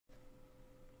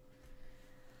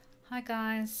Hi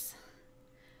guys.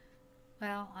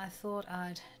 Well, I thought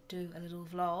I'd do a little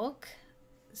vlog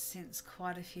since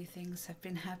quite a few things have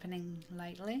been happening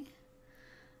lately.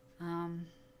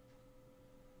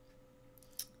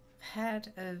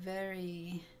 Had a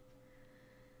very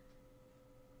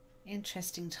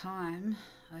interesting time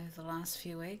over the last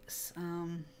few weeks.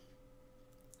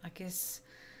 I guess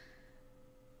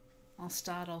I'll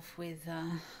start off with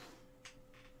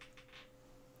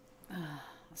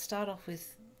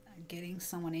getting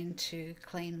someone in to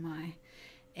clean my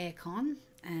aircon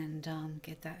and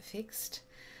get that fixed.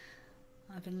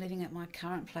 I've been living at my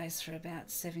current place for about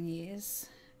 7 years,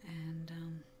 and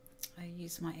I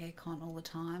use my aircon all the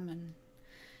time, and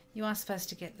you are supposed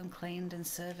to get them cleaned and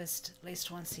serviced at least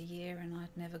once a year, and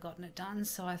I'd never gotten it done,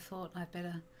 so I thought I'd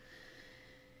better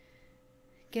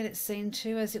get it seen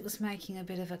to, as it was making a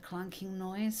bit of a clunking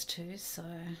noise too, so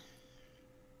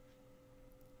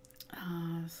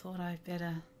I thought I'd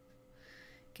better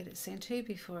get it seen to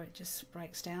before it just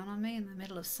breaks down on me in the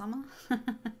middle of summer.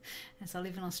 As I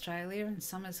live in Australia, and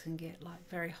summers can get like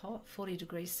very hot, 40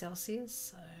 degrees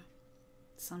Celsius, so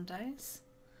some days.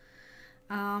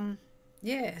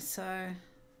 Yeah, so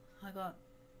I got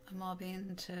a mob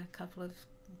in, to a couple of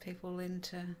people in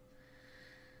to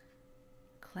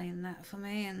clean that for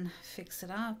me and fix it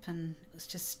up, and it was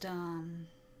just I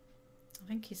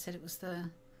think he said it was the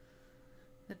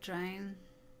drain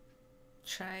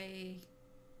tray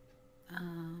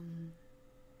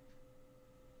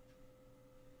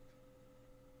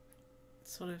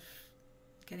sort of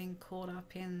getting caught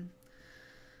up in,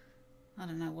 I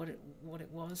don't know what it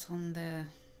was on the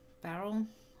barrel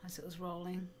as it was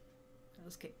rolling. It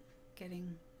was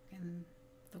getting in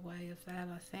the way of that.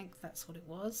 I think that's what it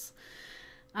was.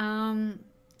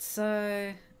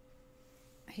 So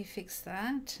he fixed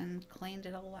that and cleaned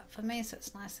it all up for me, so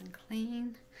it's nice and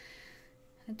clean.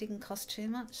 It didn't cost too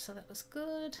much, so that was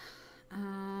good.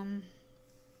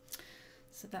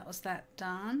 So that was that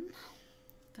done.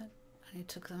 That only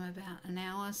took them about an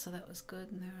hour, so that was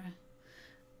good, and they were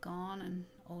gone and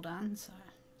all done, so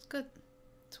it's good.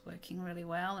 It's working really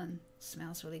well and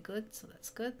smells really good, so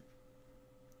that's good.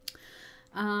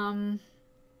 Then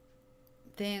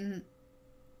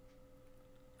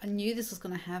I knew this was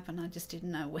going to happen, I just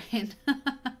didn't know when.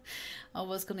 I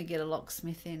was going to get a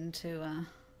locksmith in to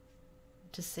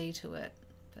see to it,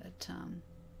 but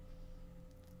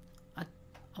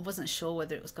I wasn't sure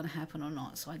whether it was going to happen or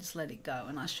not, so I just let it go,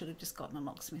 and I should have just gotten a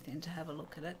locksmith in to have a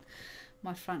look at it.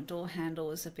 My front door handle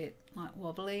was a bit like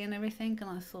wobbly and everything, and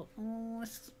I thought, oh,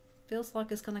 this feels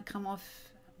like it's going to come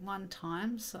off one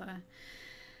time. So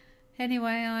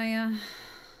anyway,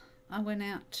 I went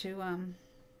out to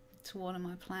water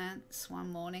my plants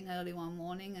early one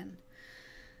morning, and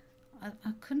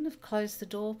I couldn't have closed the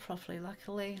door properly.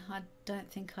 Luckily, I don't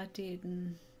think I did,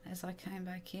 and as I came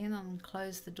back in and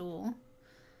closed the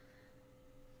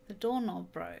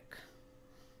doorknob broke,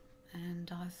 and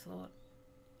I thought,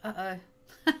 uh-oh.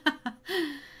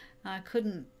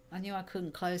 I knew I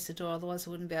couldn't close the door, otherwise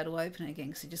I wouldn't be able to open it again,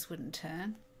 because it just wouldn't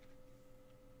turn.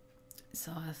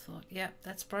 So I thought, yep,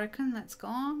 that's broken, that's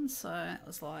gone. So it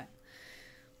was like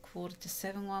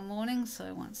 6:45 one morning,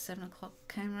 so once 7 o'clock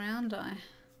came around, I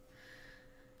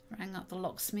rang up the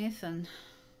locksmith and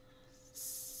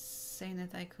seen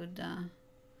if they could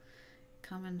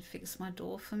come and fix my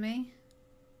door for me,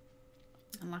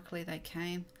 and luckily they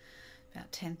came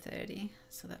about 10:30,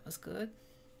 so that was good.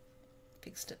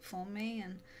 Fixed it for me,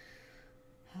 and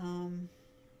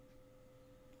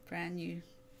brand new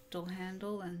door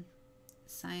handle, and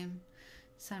same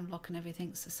lock and everything.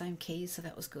 It's the same keys, so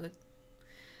that was good.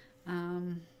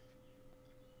 And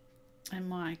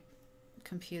my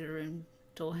computer room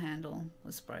door handle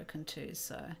was broken too,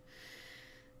 so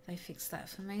they fixed that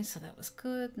for me, so that was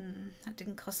good, and that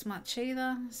didn't cost much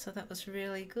either, so that was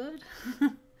really good.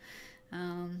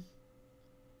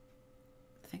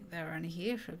 I think they were only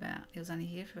here for about, it was only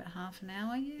here for about half an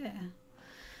hour, yeah.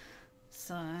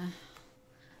 So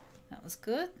that was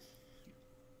good.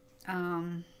 It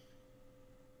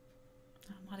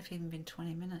might have even been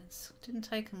 20 minutes. It didn't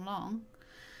take them long.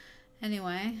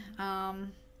 Anyway,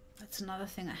 that's another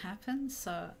thing that happened.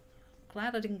 So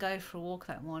glad I didn't go for a walk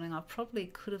that morning. I probably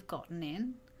could have gotten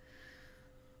in,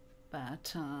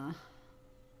 but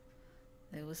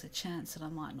there was a chance that I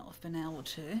might not have been able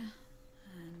to,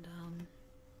 and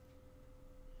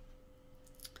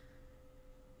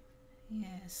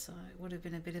yeah, so it would have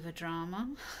been a bit of a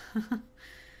drama.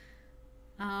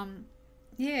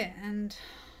 Yeah, and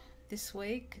this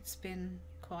week it's been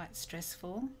quite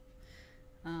stressful.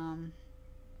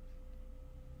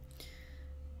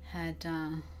 Had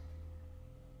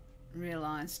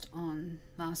realised on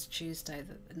last Tuesday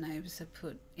that the neighbours had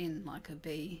put in like a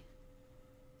bee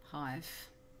hive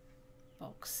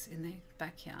box in their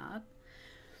backyard.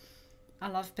 I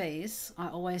love bees. I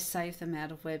always save them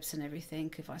out of webs and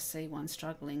everything if I see one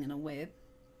struggling in a web,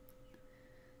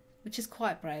 which is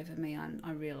quite brave of me,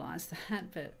 I realise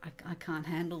that, but I can't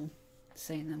handle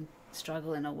seeing them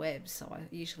struggle in a web, so I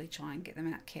usually try and get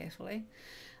them out carefully.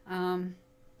 But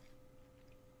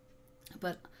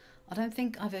I don't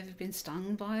think I've ever been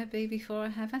stung by a bee before. I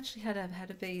have actually had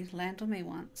a bee land on me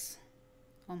once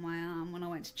on my arm when I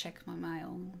went to check my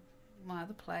mail, my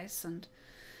other place, and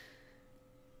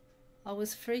I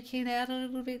was freaking out a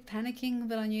little bit, panicking,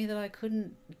 but I knew that I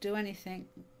couldn't do anything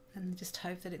and just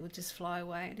hoped that it would just fly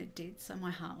away, and it did. So my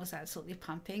heart was absolutely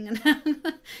pumping, and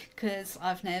because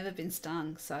I've never been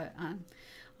stung. So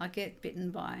I get bitten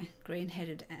by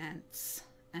green-headed ants,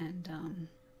 and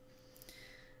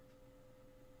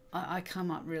I come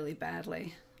up really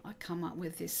badly. I come up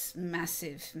with this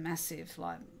massive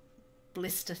like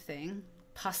blister thing,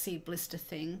 pussy blister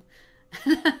thing.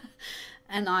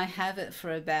 And I have it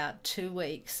for about 2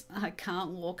 weeks. I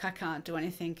can't walk, I can't do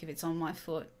anything if it's on my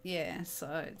foot. Yeah,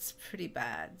 so it's pretty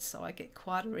bad. So I get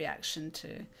quite a reaction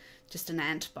to just an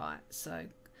ant bite. So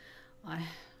I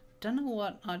don't know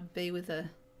what I'd be with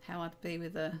how I'd be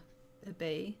with a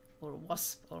bee or a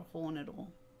wasp or a hornet or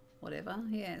whatever.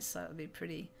 Yeah, so it'd be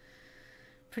pretty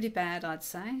bad, I'd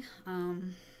say.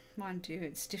 Mind you,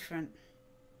 it's different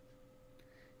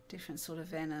sort of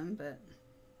venom, but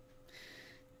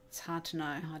it's hard to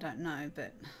know. I don't know,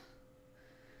 but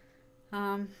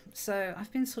so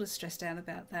I've been sort of stressed out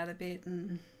about that a bit,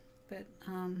 but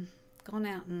gone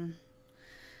out and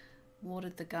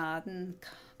watered the garden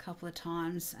a couple of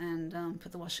times and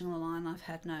put the washing on the line. I've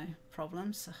had no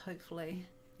problems, so hopefully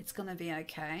it's going to be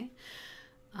okay.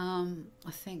 I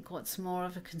think what's more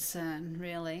of a concern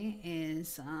really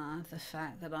is the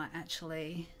fact that I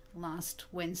actually last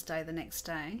Wednesday, the next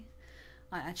day,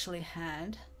 I actually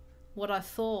had what I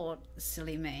thought,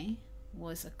 silly me,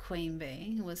 was a queen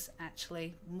bee. It was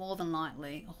actually more than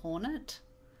likely a hornet.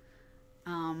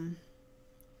 And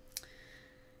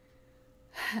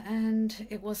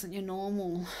it wasn't your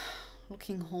normal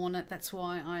looking hornet. That's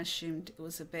why I assumed it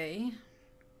was a bee,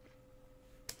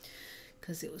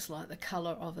 because it was like the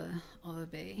colour of a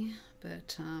bee.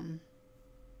 But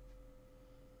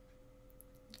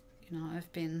you know,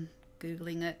 I've been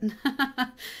Googling it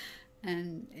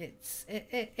and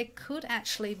it could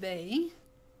actually be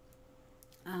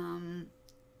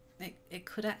it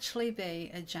could actually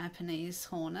be a Japanese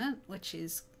hornet, which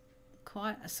is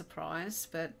quite a surprise.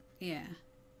 But yeah,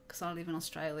 because I live in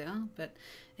Australia, but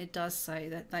it does say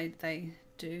that they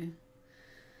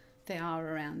are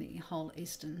around the whole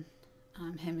eastern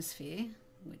hemisphere,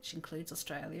 which includes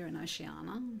Australia and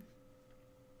Oceania.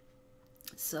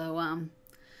 So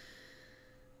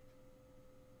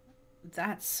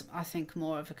that's, I think,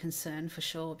 more of a concern for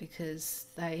sure, because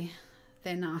they're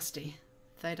nasty.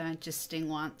 They don't just sting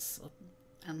once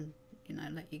and, you know,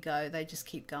 let you go. They just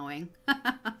keep going.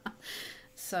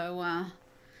 So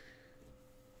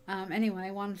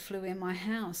anyway, one flew in my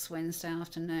house Wednesday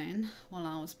afternoon while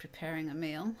I was preparing a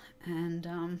meal,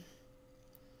 and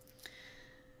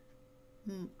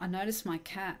I noticed my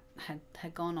cat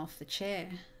had gone off the chair,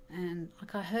 and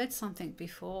like I heard something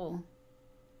before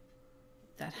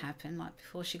that happened, like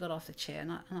before she got off the chair,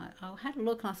 and I had a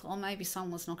look and I thought, oh, maybe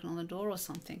someone was knocking on the door or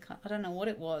something. I don't know what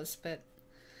it was, but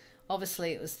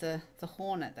obviously it was the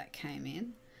hornet that came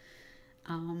in.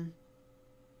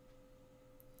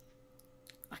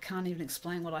 I can't even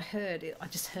explain what I heard. I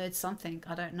just heard something,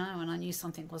 I don't know, and I knew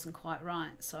something wasn't quite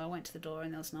right. So I went to the door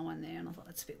and there was no one there, and I thought,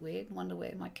 that's a bit weird. I wonder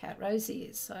where my cat Rosie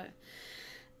is. So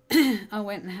I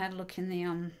went and had a look in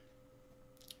the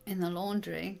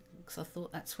laundry, because I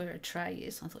thought that's where a tray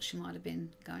is. I thought she might have been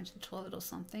going to the toilet or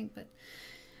something, but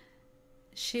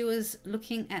she was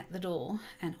looking at the door,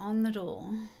 and on the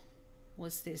door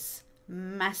was this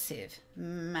massive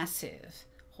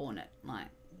hornet, like,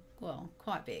 well,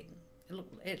 quite big.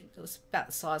 It was about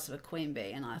the size of a queen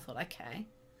bee, and I thought, okay,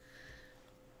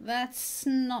 that's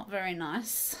not very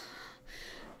nice.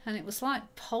 And it was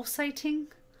like pulsating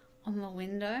on the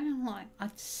window, like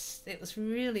it was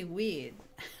really weird.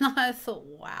 And I thought,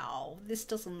 wow, this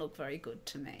doesn't look very good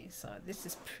to me. So this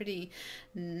is pretty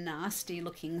nasty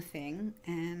looking thing,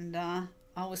 and I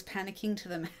was panicking to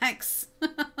the max.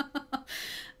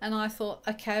 And I thought,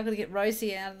 okay, I've got to get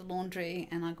Rosie out of the laundry,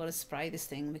 and I've got to spray this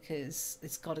thing because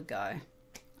it's got to go.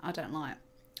 I don't like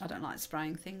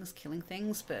spraying things, killing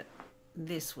things, but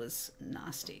this was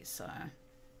nasty. So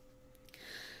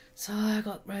I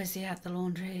got Rosie out the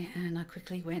laundry, and I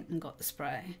quickly went and got the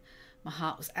spray. My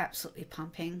heart was absolutely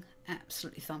pumping,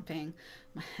 absolutely thumping.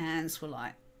 My hands were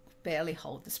like barely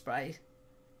hold the spray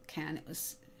can. It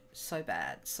was so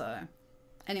bad. So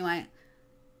anyway,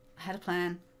 I had a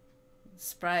plan: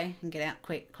 spray and get out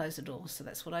quick, close the door. So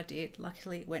that's what I did.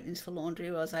 Luckily it went into the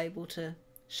laundry where I was able to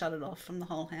shut it off from the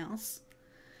whole house.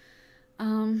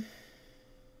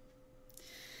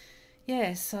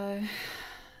 Yeah, so,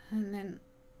 and then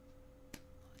I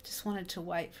just wanted to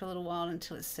wait for a little while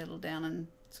until it settled down and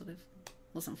sort of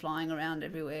wasn't flying around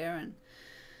everywhere. And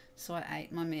so I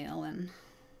ate my meal and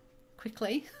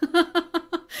quickly.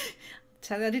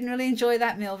 So I didn't really enjoy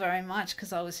that meal very much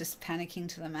because I was just panicking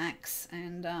to the max.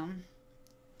 And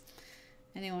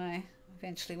anyway,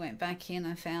 eventually went back in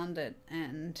and found it,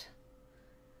 and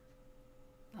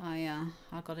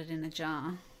I got it in a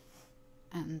jar,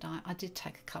 and I did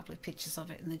take a couple of pictures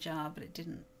of it in the jar, but it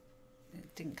didn't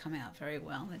come out very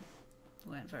well. It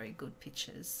weren't very good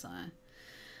pictures. So,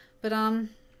 but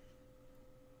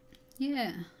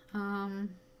yeah, I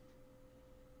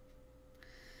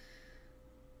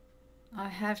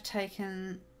have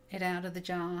taken it out of the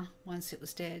jar once it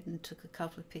was dead and took a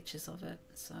couple of pictures of it.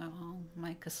 So I'll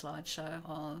make a slideshow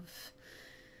of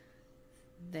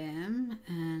them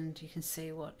and you can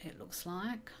see what it looks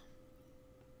like.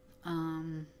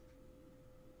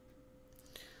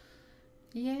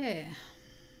 Yeah,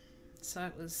 so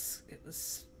it was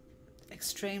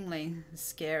extremely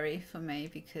scary for me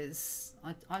because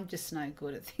I'm just no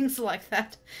good at things like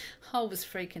that. I was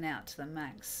freaking out to the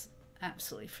max,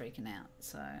 absolutely freaking out.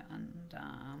 So,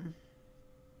 and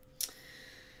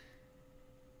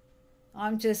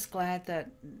I'm just glad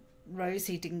that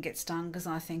Rosie didn't get stung, because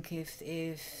I think if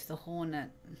the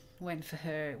hornet went for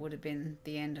her, it would have been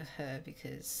the end of her,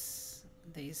 because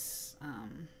these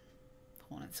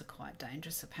hornets are quite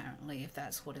dangerous apparently, if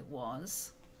that's what it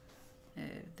was.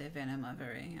 Their venom are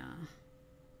very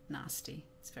nasty.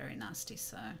 It's very nasty.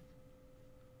 So,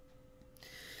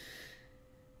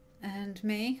 and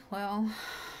me, well,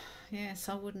 yes,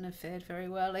 I wouldn't have fared very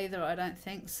well either, I don't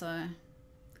think so.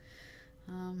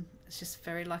 It's just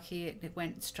very lucky it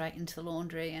went straight into the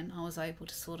laundry and I was able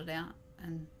to sort it out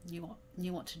and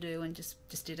knew what to do and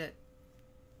just did it.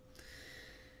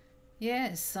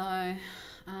 Yeah, so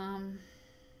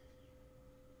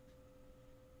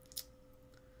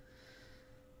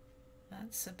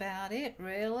that's about it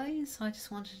really. So I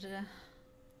just wanted to,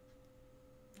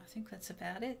 I think that's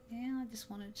about it. Yeah, I just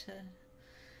wanted to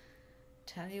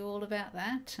tell you all about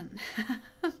that and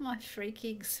my freaky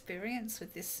experience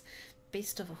with this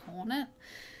beast of a hornet.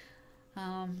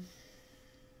 I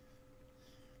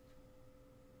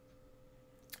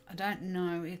don't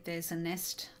know if there's a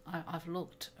nest. I've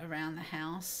looked around the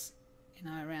house, you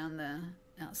know, around the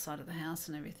outside of the house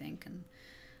and everything, and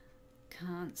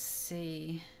can't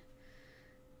see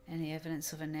any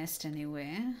evidence of a nest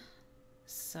anywhere.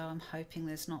 So I'm hoping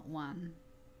there's not one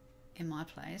in my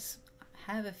place. I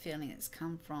have a feeling it's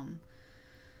come from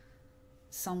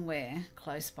somewhere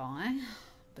close by,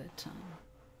 but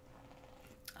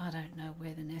I don't know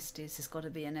where the nest is. There's got to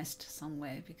be a nest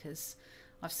somewhere, because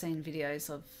I've seen videos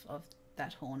of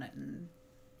that hornet and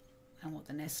what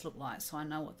the nests look like, so I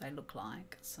know what they look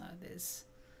like. So there's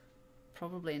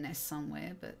probably a nest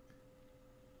somewhere, but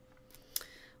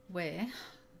where,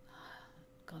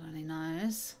 God only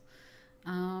knows.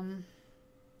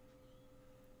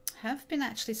 Have been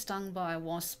actually stung by a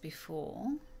wasp before.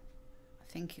 I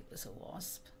think it was a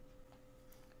wasp.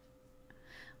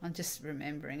 I'm just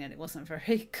remembering it. It wasn't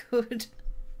very good.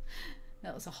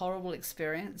 That was a horrible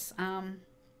experience. I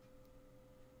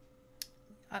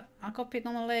got bitten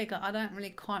on the leg. I don't really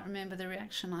quite remember the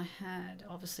reaction I had.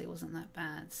 Obviously it wasn't that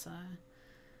bad. So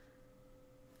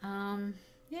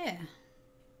yeah.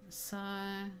 So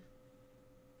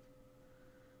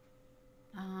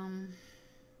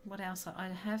what else? I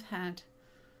have had,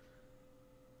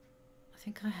 I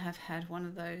think I have had one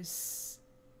of those,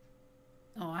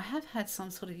 I have had some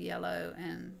sort of yellow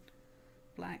and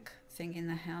black thing in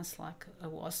the house, like a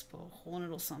wasp or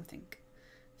hornet or something,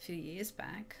 a few years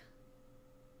back.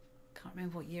 Can't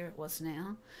remember what year it was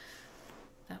now.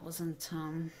 That wasn't,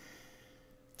 don't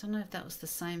know if that was the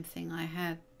same thing I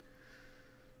had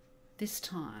this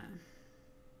time,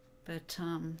 but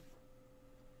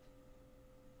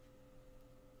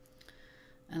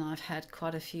and I've had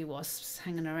quite a few wasps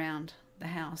hanging around the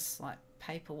house, like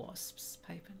paper wasps,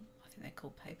 I think they're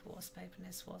called paper wasps, paper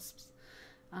nest wasps,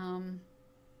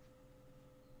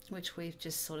 which we've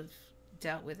just sort of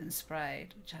dealt with and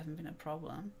sprayed, which haven't been a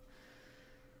problem,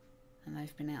 and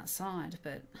they've been outside.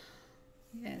 But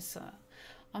yeah, so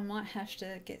I might have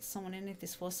to get someone in if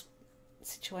this wasp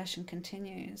situation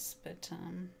continues, but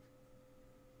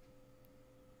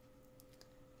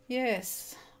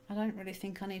yes, I don't really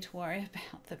think I need to worry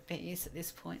about the bees at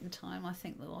this point in time. I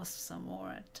think the wasps are more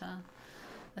at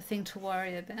a thing to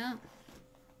worry about.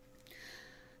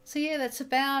 So yeah, that's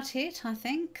about it, I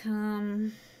think.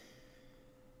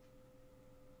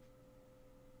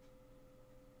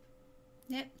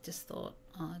 Yep, just thought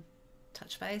I'd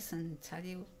touch base and tell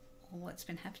you all what's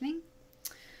been happening.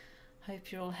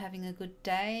 Hope you're all having a good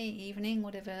day, evening,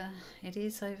 whatever it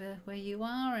is over where you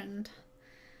are, and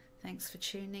thanks for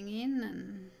tuning in,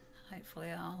 and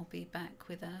hopefully I'll be back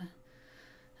with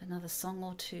another song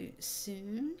or two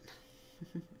soon.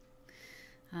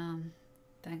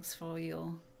 Thanks for all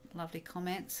your lovely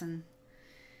comments and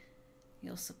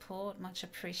your support, much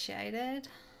appreciated.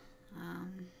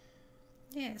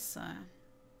 Yeah, so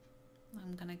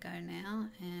I'm going to go now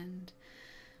and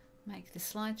make the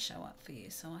slideshow up for you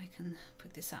so I can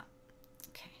put this up.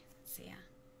 Okay, see ya.